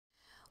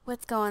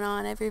What's going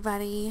on,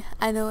 everybody?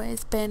 I know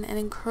it's been an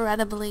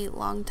incredibly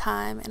long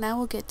time, and I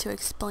will get to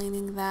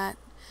explaining that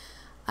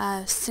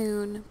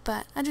soon,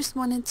 but I just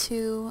wanted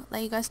to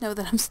let you guys know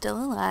that I'm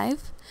still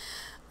alive.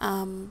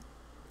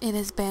 It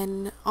has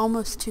been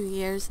almost 2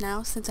 years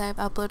now since I've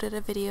uploaded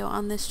a video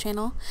on this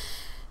channel,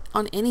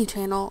 on any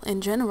channel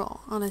in general,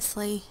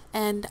 honestly,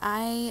 and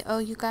I owe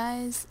you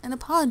guys an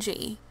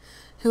apology.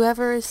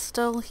 Whoever is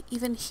still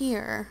even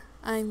here,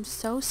 I'm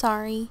so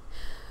sorry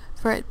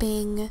for it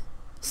being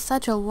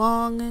such a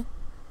long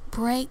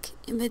break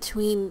in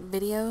between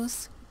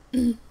videos.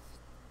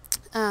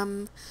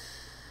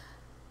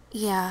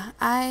 Yeah,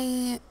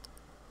 I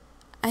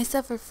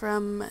suffer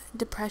from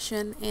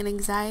depression and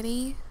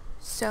anxiety,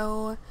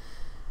 so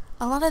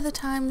a lot of the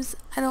times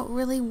I don't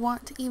really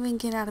want to even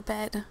get out of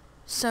bed.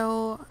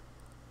 So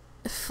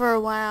for a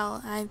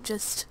while I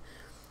just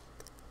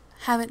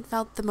haven't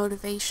felt the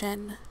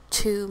motivation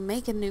to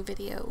make a new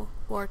video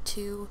or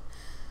to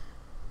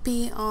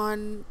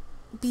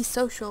be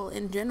social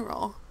in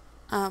general.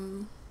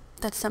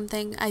 That's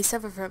something I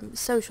suffer from,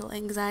 social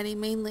anxiety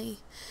mainly,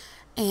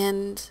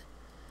 and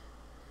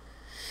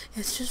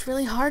it's just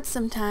really hard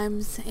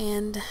sometimes,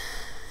 and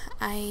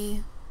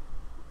I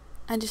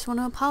just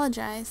want to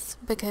apologize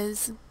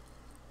because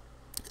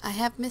I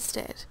have missed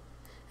it,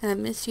 and I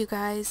miss you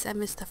guys. I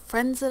miss the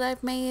friends that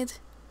I've made,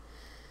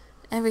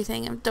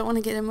 everything. I don't want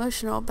to get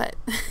emotional, but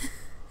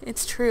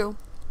it's true.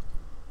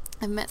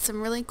 I've met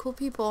some really cool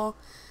people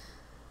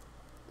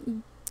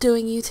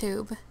doing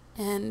YouTube,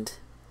 and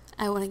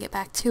I want to get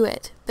back to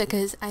it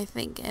because I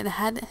think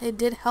it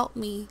did help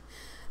me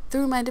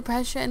through my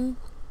depression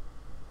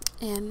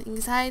and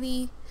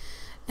anxiety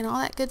and all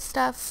that good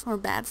stuff, or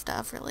bad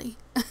stuff really.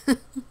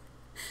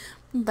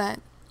 But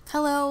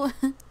hello,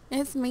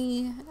 it's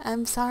me.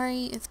 I'm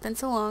sorry it's been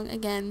so long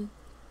again,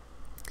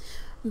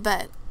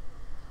 but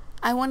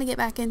I want to get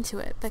back into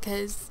it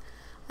because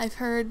I've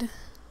heard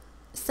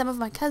some of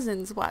my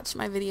cousins watch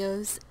my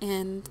videos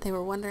and they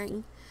were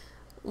wondering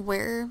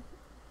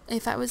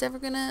if I was ever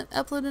gonna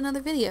upload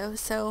another video.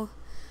 So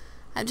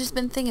I've just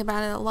been thinking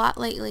about it a lot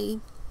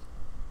lately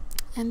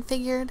and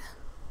figured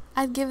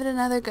I'd give it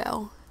another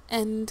go,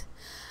 and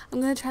I'm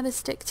gonna try to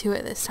stick to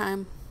it this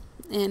time,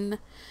 and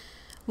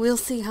we'll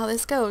see how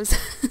this goes.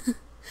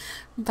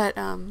 But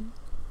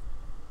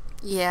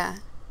yeah,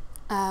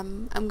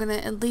 I'm gonna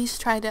at least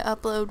try to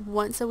upload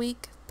once a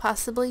week,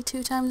 possibly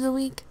 2 times a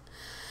week,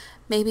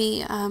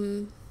 maybe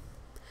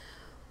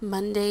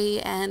Monday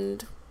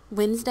and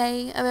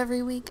Wednesday of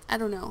every week. I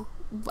don't know.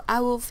 I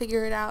will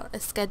figure it out, a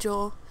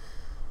schedule,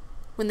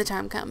 when the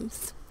time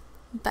comes.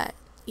 But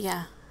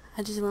yeah,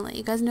 I just want to let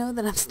you guys know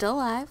that I'm still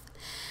alive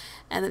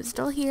and I'm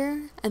still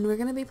here, and we're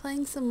going to be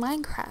playing some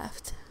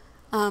Minecraft.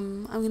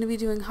 I'm going to be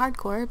doing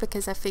hardcore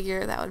because I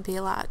figure that would be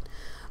a lot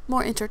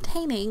more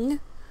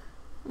entertaining,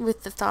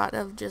 with the thought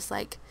of just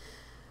like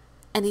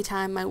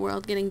anytime my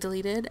world getting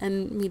deleted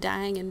and me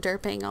dying and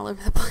derping all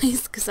over the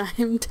place, because I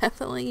am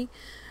definitely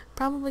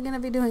probably going to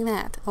be doing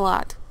that a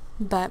lot.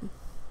 But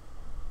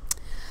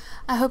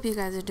I hope you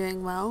guys are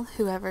doing well,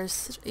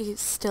 whoever's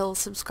still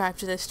subscribed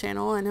to this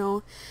channel. I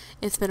know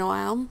it's been a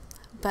while,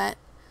 but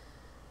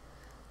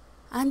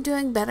I'm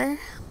doing better.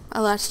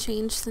 A lot's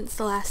changed since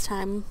the last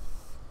time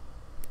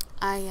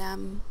I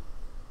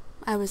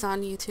was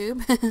on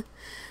YouTube.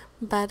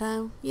 But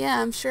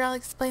yeah, I'm sure I'll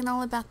explain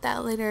all about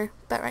that later.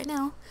 But right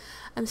now,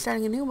 I'm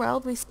starting a new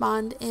world. We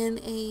spawned in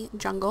a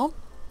jungle,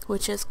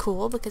 which is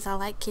cool because I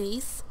like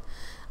kitties.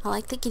 I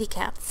like the kitty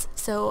cats.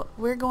 So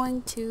we're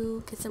going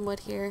to get some wood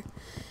here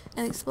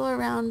and explore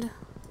around.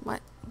 What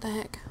the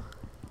heck?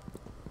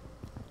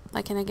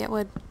 Why can't I get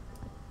wood?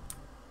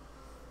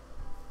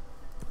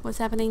 What's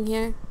happening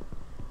here?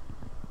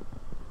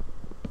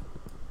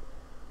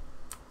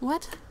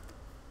 What?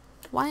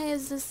 Why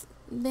is this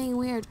being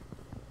weird?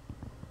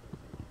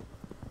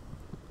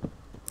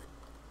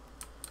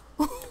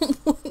 What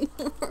in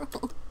the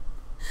world?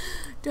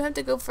 Do I have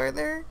to go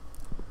further?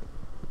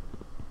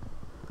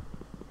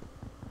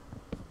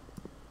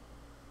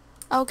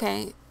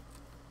 Okay.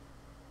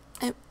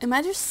 Am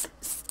I just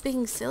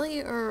being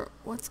silly, or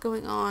what's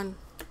going on?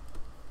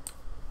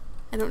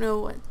 I don't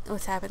know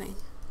what's happening.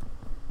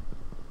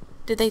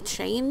 Did they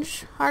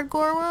change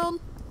Hardcore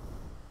World?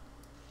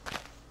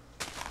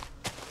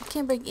 I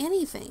can't break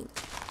anything.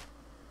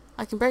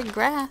 I can break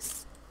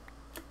grass.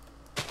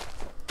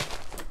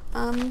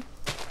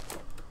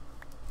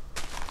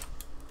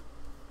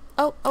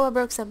 Oh, I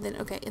broke something.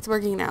 Okay, it's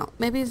working now.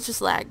 Maybe it's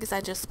just lag because I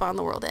just spawned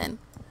the world in.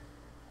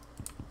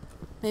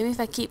 Maybe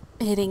if I keep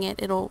hitting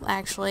it, it'll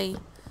actually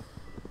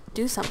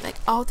do something.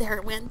 Oh, there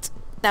it went.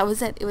 That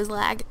was it. It was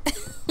lag.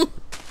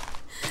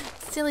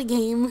 Silly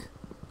game.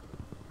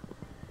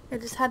 I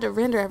just had to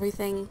render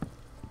everything.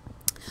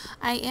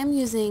 I am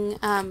using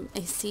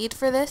a seed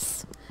for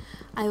this.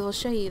 I will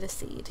show you the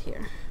seed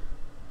here.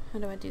 How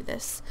do I do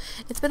this?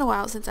 It's been a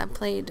while since I've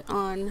played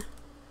on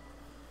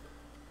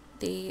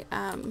the,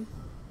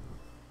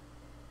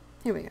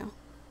 here we go.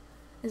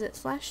 Is it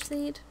slash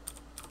seed?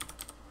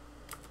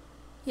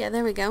 Yeah,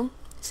 there we go.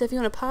 So if you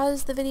want to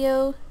pause the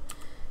video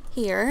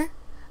here,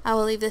 I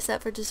will leave this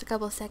up for just a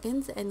couple of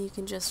seconds, and you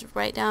can just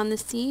write down the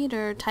seed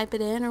or type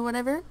it in or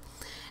whatever,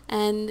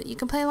 and you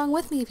can play along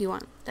with me if you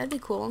want. That'd be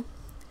cool.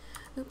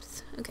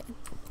 Oops, okay.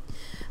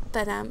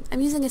 But I'm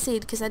using a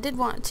seed because I did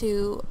want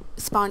to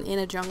spawn in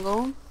a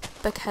jungle,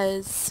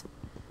 because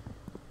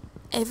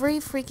every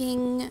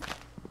freaking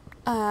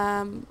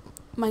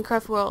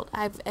Minecraft world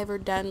I've ever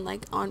done,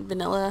 like on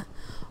vanilla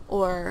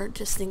or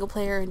just single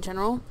player in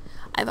general,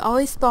 I've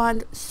always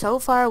spawned so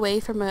far away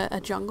from a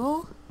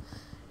jungle,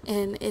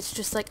 and it's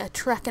just like a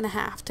trek and a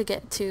half to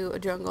get to a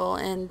jungle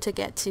and to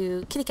get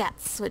to kitty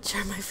cats, which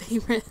are my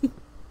favorite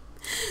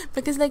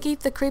because they keep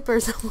the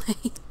creepers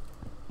away.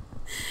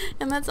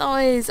 And that's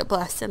always a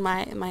plus in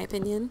my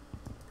opinion.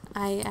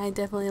 I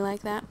definitely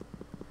like that.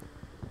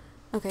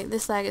 Okay,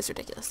 this lag is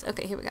ridiculous.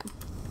 Okay, here we go.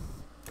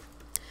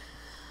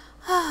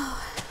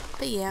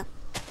 But yeah,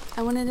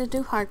 I wanted to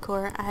do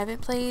hardcore. I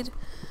haven't played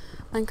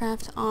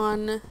Minecraft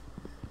on,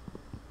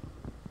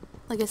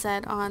 like I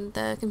said, on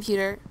the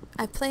computer.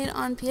 I played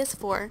on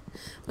PS4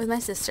 with my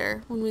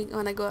sister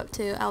when I go up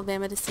to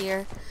Alabama to see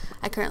her.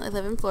 I currently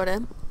live in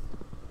Florida,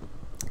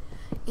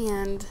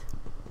 and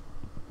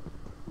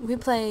we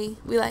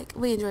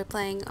enjoy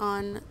playing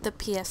on the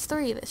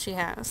PS3 that she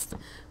has,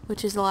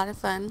 which is a lot of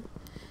fun.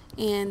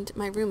 And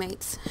my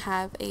roommates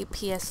have a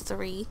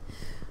PS3,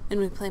 and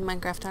we play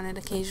Minecraft on it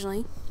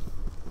occasionally.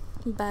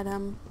 But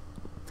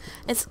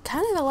it's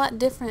kind of a lot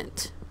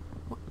different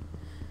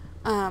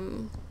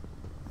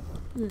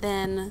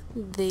than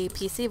the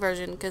PC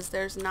version, because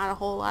there's not a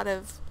whole lot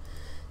of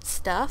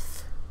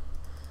stuff.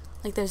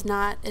 Like, there's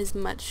not as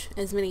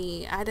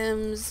many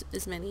items,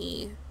 as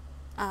many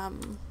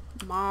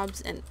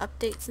mobs and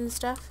updates and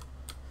stuff.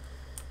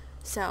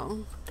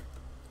 So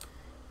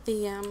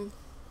the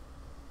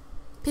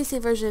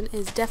PC version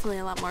is definitely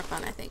a lot more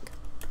fun, I think.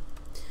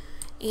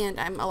 And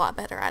I'm a lot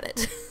better at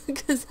it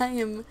because I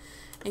am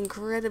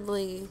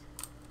incredibly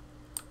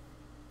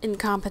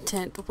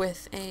incompetent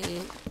with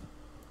a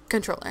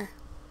controller.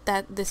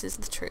 This is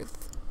the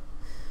truth.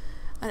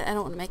 I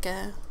don't want to make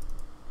a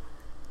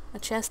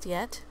chest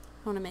yet.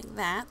 I want to make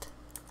that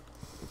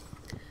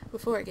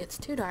before it gets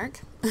too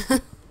dark.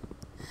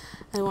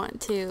 I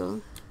want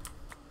to...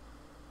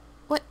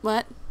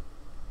 What?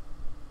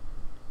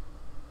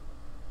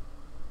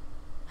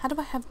 How do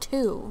I have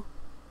two?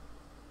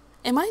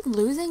 Am I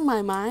losing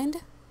my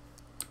mind?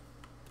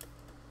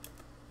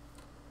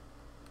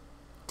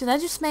 Did I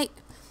just make...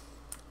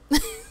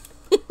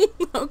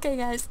 Okay,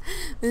 guys.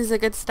 This is a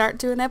good start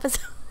to an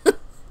episode.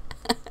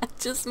 I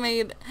just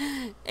made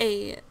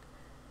a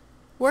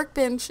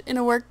workbench in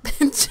a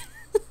workbench.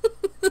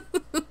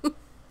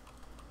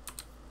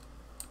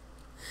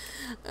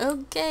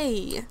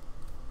 Okay.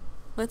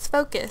 Let's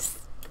focus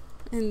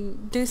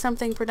and do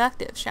something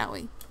productive, shall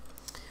we?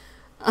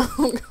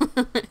 Oh,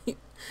 right.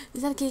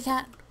 Is that a kitty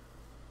cat?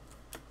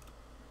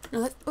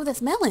 No,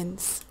 that's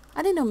melons.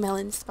 I didn't know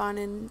melons spawn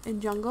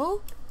in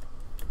jungle.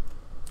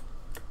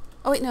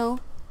 Oh wait, no.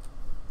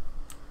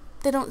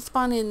 They don't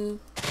spawn in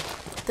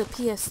the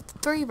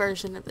PS3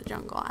 version of the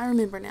jungle. I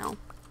remember now.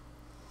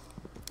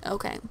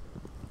 Okay.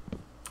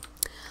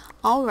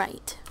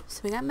 Alright.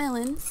 So we got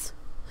melons.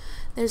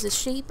 There's a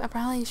sheep. I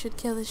probably should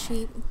kill the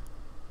sheep.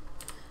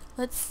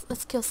 Let's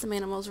kill some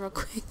animals real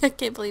quick. I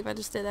can't believe I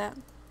just did that.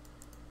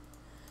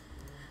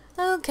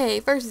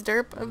 Okay, first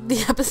derp of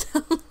the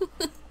episode.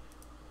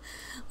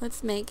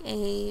 Let's make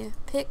a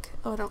pick.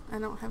 Oh, I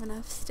don't have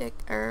enough stick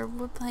or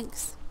wood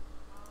planks.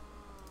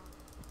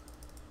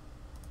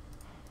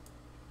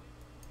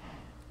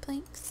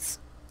 Planks.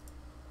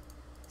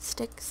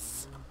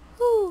 Sticks.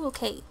 Ooh,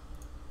 okay.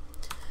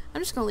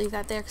 I'm just gonna leave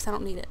that there because I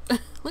don't need it.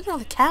 Look at all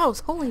the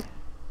cows. Holy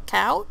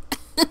cow.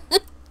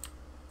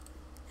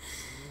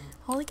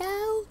 Holy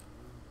cow.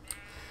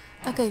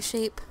 Okay,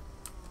 sheep.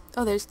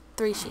 Oh, there's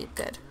 3 sheep.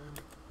 Good.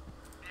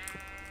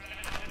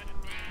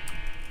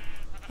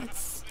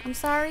 I'm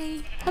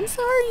sorry. I'm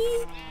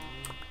sorry.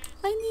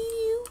 I need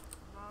you.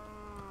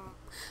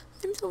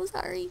 I'm so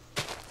sorry.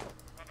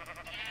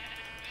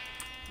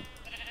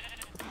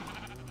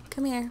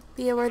 Come here.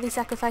 Be a worthy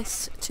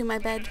sacrifice to my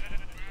bed.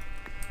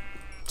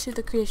 To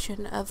the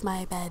creation of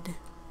my bed.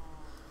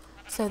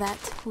 So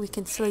that we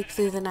can sleep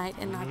through the night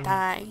and not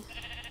die.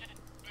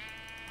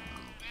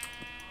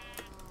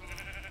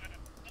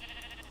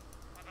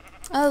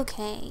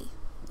 Okay.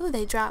 Ooh,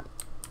 they drop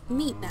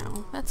meat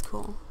now. That's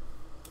cool.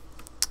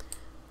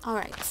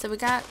 Alright, so we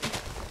got...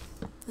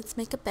 Let's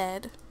make a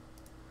bed.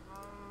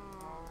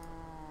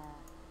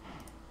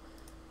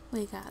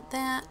 We got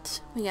that.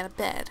 We got a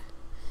bed.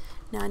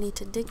 Now I need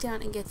to dig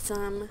down and get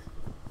some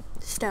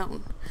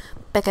stone.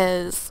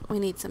 Because we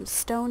need some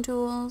stone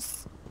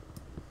tools.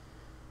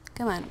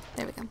 Come on.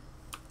 There we go.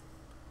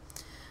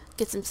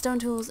 Get some stone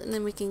tools and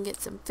then we can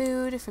get some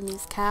food from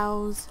these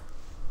cows.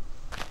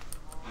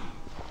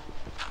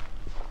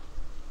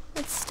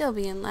 It's still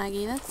being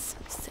laggy. That's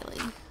silly.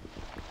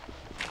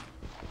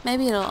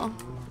 Maybe it'll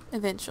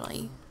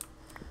eventually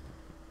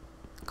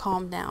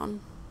calm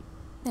down.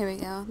 There we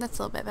go. That's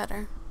a little bit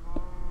better.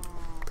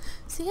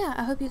 So yeah,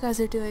 I hope you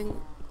guys are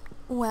doing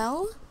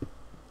well.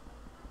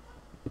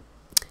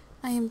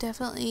 I am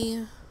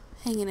definitely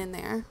hanging in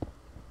there.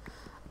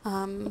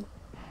 I'm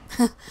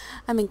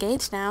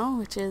engaged now,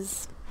 which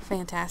is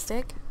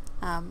fantastic.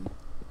 I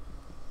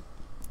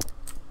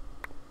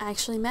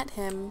actually met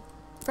him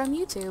from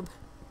YouTube.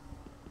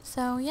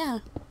 So yeah.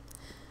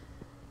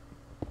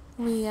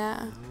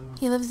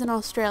 He lives in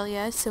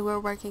Australia, so we're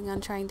working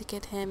on trying to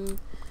get him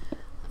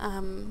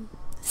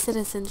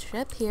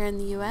citizenship here in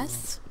the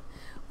US,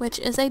 which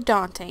is a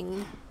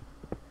daunting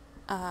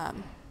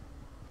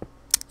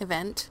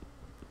event,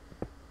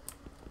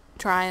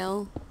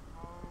 trial,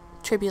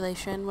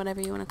 tribulation, whatever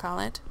you want to call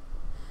it.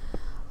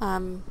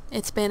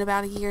 It's been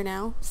about a year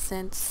now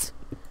since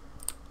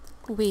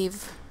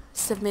we've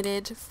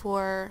submitted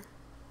for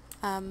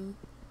a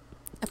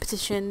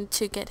petition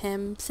to get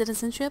him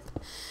citizenship,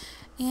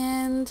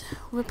 and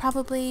we're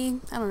probably,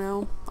 I don't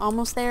know,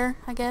 almost there,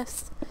 I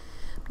guess.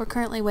 We're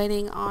currently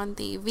waiting on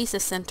the visa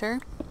center,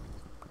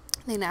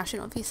 the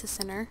National Visa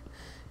Center,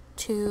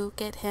 to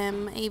get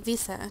him a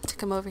visa to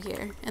come over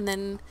here, and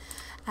then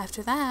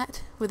after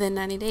that, within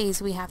 90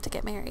 days, we have to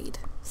get married.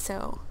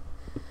 So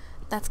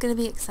that's going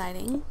to be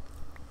exciting.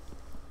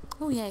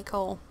 Oh yay,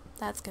 Cole.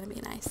 That's going to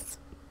be nice.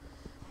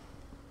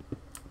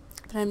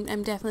 But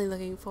I'm definitely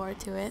looking forward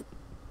to it.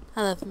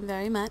 I love him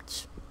very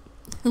much.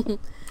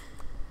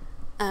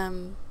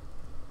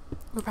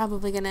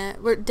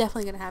 We're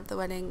definitely gonna have the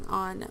wedding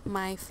on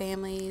my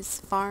family's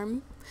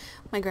farm.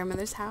 My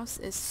grandmother's house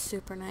is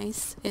super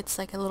nice. It's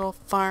like a little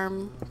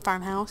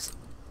farmhouse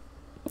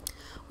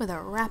with a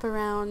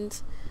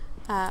wraparound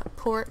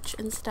porch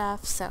and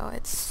stuff, so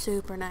it's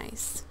super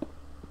nice.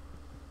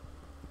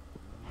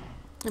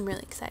 I'm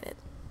really excited.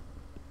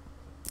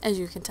 As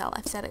you can tell,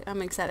 I've said it.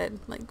 I'm excited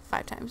like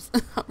 5 times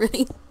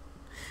already.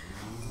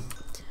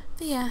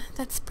 But yeah,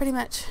 that's pretty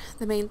much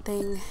the main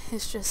thing.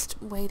 Is just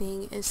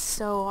waiting is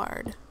so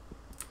hard.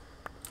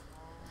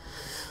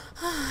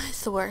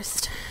 It's the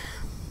worst.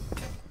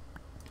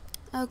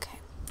 Okay,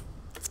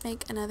 let's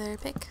make another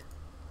pick.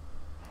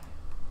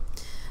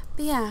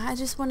 But yeah, I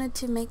just wanted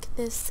to make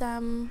this,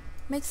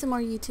 make some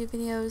more YouTube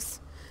videos.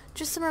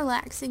 Just some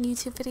relaxing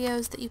YouTube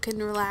videos that you can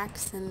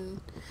relax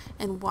and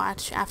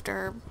watch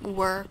after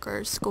work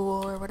or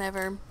school or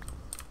whatever.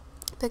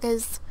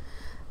 Because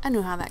I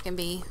know how that can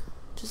be.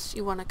 Just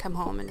you want to come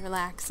home and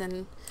relax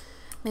and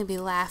maybe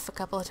laugh a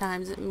couple of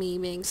times at me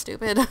being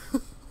stupid.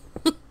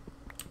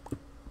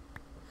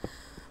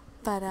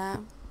 But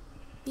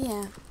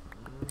yeah,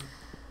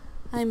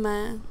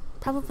 I'm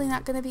probably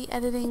not going to be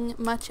editing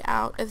much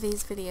out of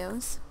these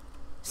videos,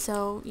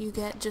 so you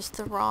get just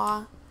the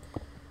raw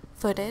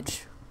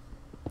footage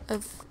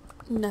of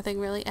nothing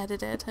really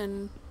edited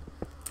and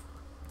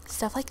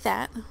stuff like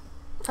that.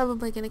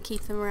 Probably going to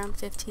keep them around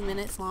 15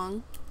 minutes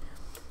long,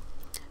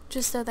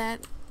 just so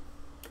that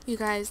you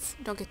guys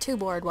don't get too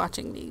bored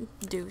watching me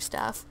do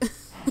stuff,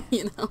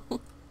 you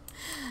know.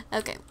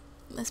 Okay,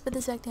 let's put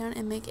this back down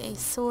and make a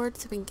sword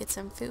so we can get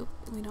some food.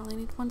 We only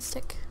need 1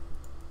 stick.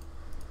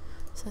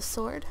 So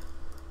sword.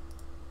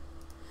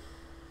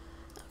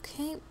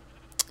 Okay,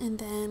 and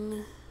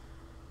then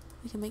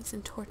we can make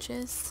some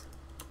torches.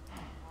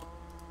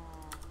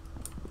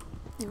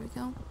 There we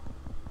go.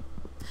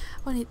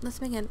 Oh, let's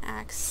make an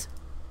axe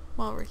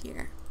while we're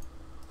here.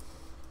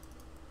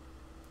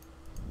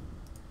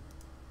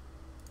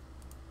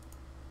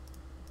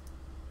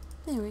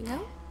 There we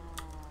go.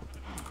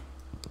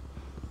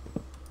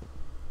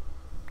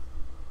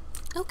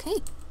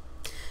 Okay.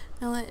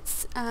 Now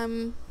let's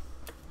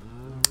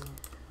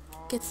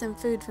get some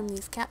food from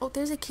these cats. Oh,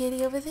 there's a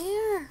kitty over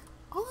there.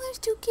 Oh, there's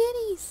 2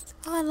 kitties.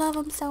 Oh, I love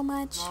them so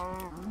much.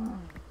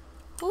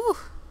 Ooh.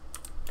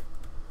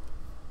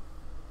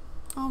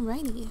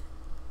 Alrighty.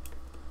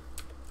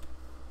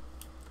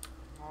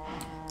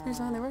 There's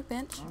another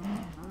workbench.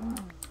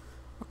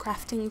 Or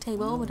crafting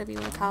table, whatever you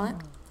want to call it.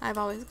 I've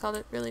always called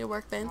it really a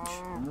workbench.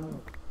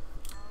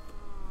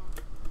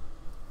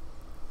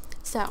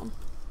 So,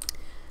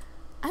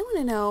 I want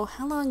to know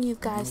how long you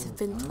guys have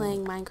been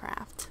playing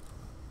Minecraft.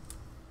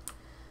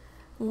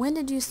 When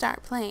did you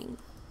start playing?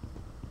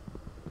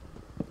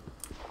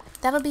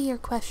 That'll be your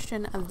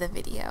question of the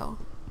video.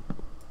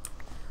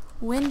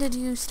 When did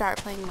you start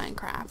playing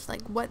Minecraft?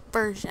 Like, what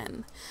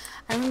version?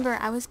 I remember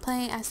I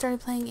started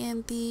playing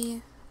in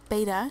the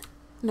beta.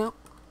 Nope.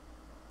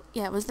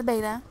 Yeah, it was the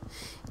beta.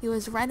 It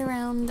was right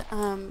around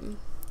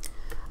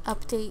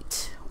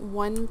update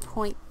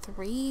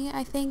 1.3,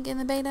 I think, in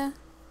the beta.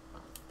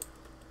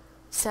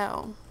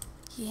 So,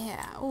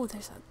 yeah. Oh,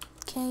 there's a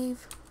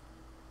cave.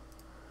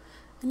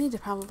 I need to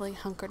probably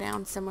hunker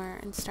down somewhere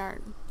and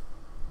start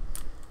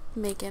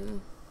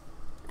making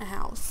a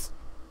house.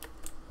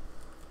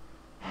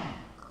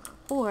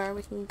 Or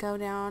we can go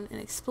down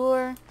and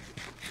explore.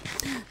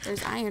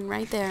 There's iron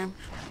right there.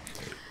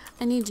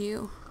 I need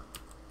you.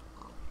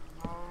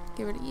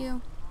 Get rid of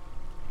you.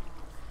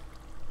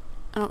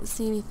 I don't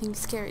see anything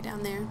scary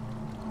down there.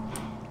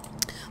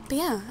 But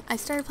yeah, I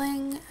started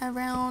playing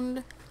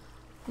around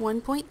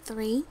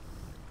 1.3,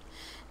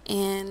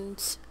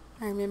 and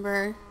I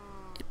remember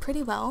it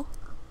pretty well.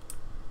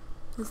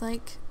 It was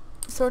like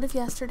sort of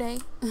yesterday,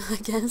 I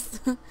guess.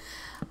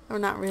 Or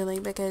not really,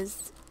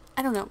 because,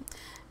 I don't know.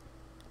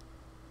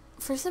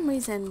 For some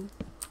reason,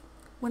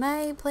 when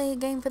I play a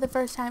game for the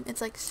first time,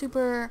 it's like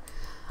super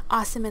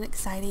awesome and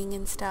exciting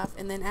and stuff,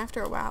 and then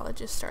after a while it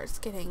just starts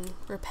getting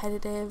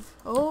repetitive.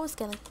 Oh,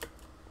 Skelly.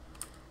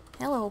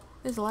 Hello.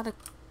 There's a lot of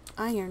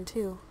iron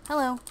too.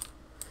 Hello.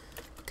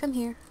 Come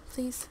here,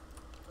 please.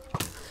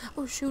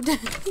 Oh shoot.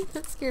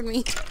 That scared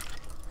me.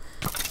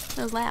 That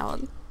was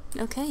loud.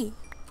 Okay.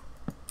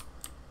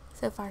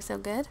 So far so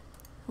good.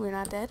 We're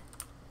not dead.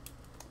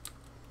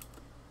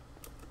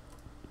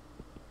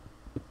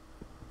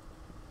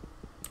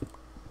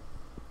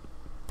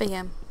 But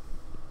yeah,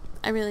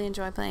 I really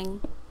enjoy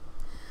playing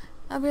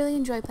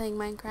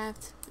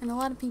Minecraft, and a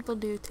lot of people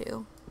do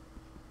too.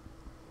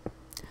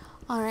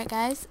 Alright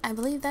guys, I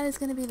believe that is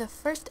going to be the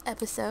first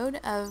episode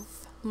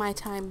of my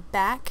time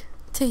back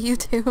to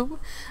YouTube.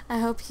 I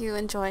hope you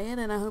enjoy it,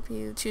 and I hope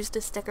you choose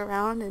to stick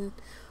around and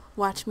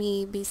watch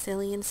me be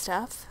silly and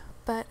stuff.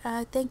 But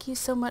thank you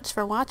so much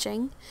for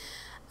watching.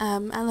 I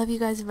love you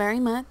guys very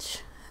much.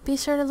 Be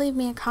sure to leave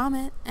me a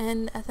comment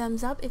and a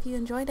thumbs up if you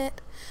enjoyed it.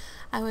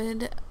 I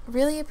would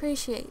really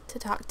appreciate to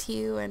talk to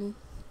you and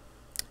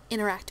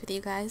interact with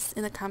you guys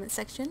in the comment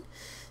section.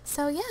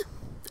 So yeah,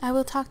 I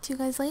will talk to you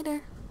guys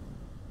later.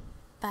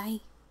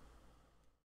 Bye.